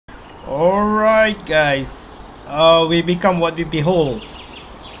Alright guys, we become what we behold.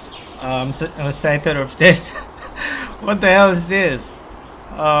 I'm excited of this. What the hell is this?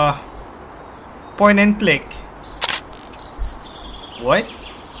 Point and click. What?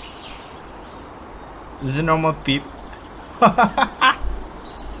 This is a normal peep.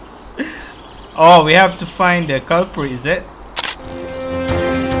 Oh, we have to find the culprit, is it?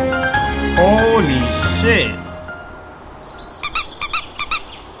 Holy shit.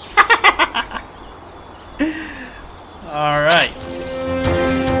 Alright.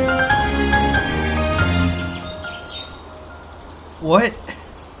 What?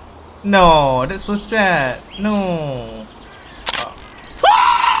 No, that's so sad. No.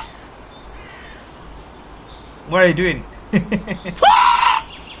 What are you doing?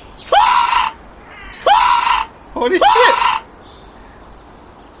 Holy shit!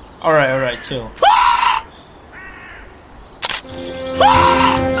 Alright, chill.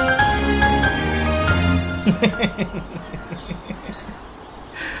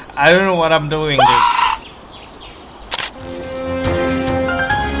 I don't know what I'm doing, dude.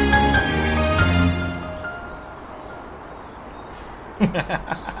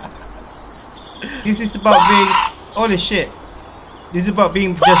 This is about being... Holy shit. This is about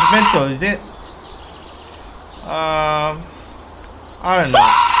being judgmental, is it? I don't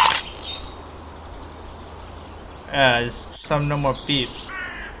know. Just some no more peeps.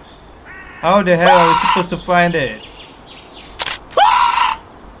 How the hell are we supposed to find it?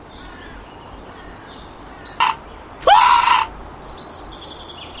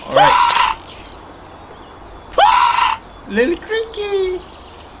 Alright. Little creaky.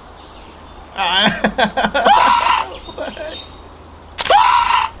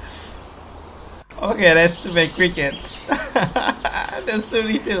 Okay, that's too many crickets. That's so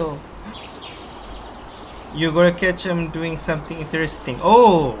little. You're gonna catch him doing something interesting.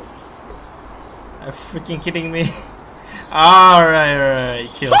 Oh! Are you freaking kidding me?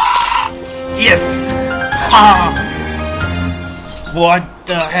 Alright, chill. Yes! Ha! What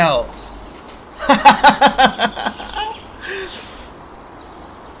the hell?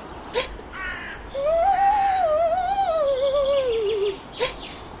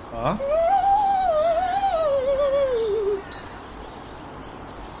 Huh?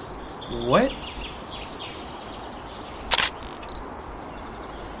 What?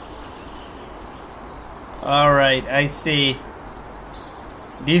 Alright, I see.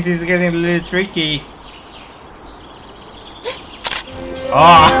 This is getting a little tricky.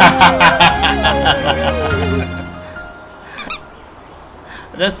 Oh!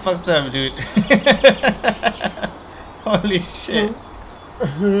 That's fucked up, dude. Holy shit.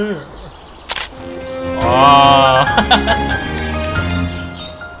 Oh!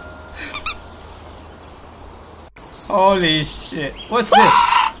 Holy shit. What's this?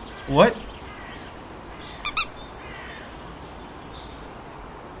 What?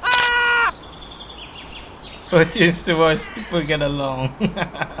 What used to watch people get along?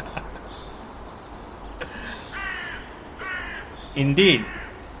 Indeed.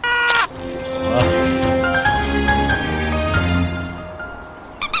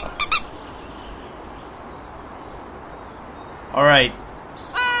 Alright.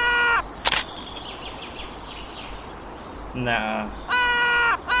 Nah.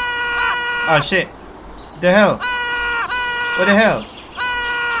 Oh shit. The hell? What the hell?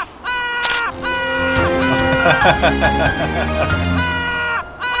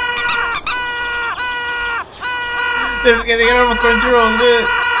 This is getting out of control, dude.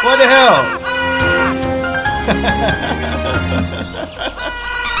 What the hell?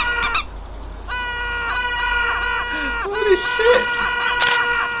 Holy shit.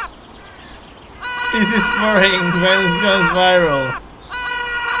 This is boring when it's gone viral.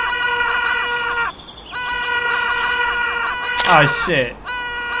 Oh shit.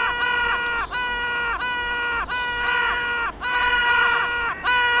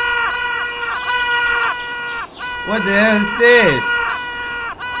 What the hell is this?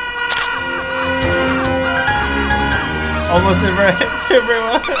 Almost never hits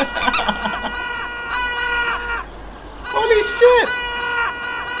everyone. Holy shit!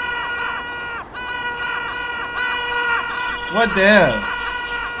 What the hell?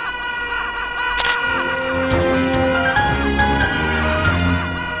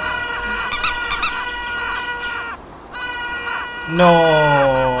 No.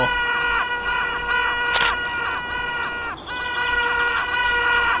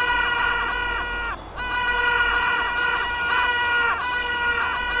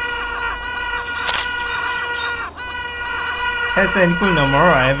 That's ain't cool no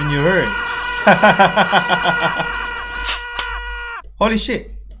more, haven't you heard? Holy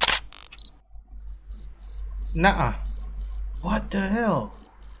shit. Nuh-uh. What the hell?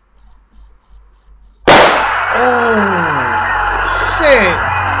 Oh, shit.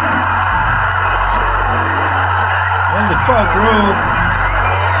 What the fuck, bro?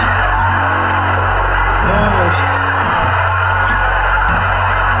 Oh.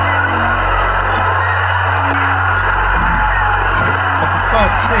 Oh, for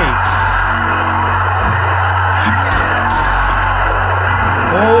fuck's sake.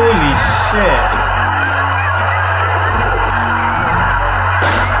 Holy shit.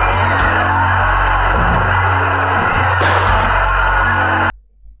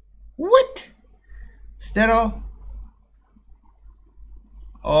 What? Is that all?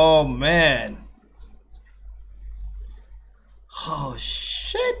 Oh man. Oh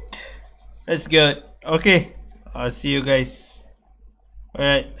shit. That's good. Okay. I'll see you guys.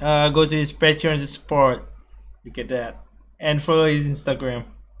 Alright. Go to his Patreon to support. Look at that. And follow his Instagram.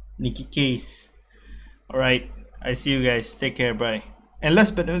 Nicky Case. Alright. I see you guys. Take care. Bye. And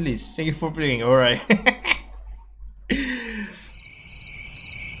last but not least, thank you for playing. Alright.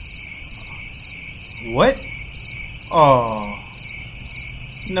 What? Oh.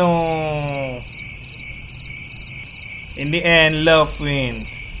 No. In the end, love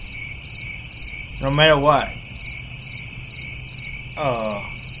wins. No matter what. Oh.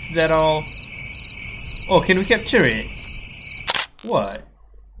 Is that all? Oh, can we capture it? What?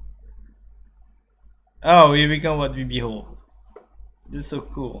 Oh, we become what we behold. This is so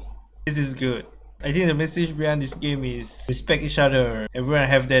cool. This is good. I think the message behind this game is respect each other. Everyone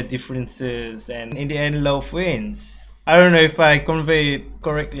have their differences, and in the end, love wins. I don't know if I convey it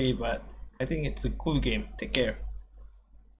correctly, but I think it's a cool game. Take care.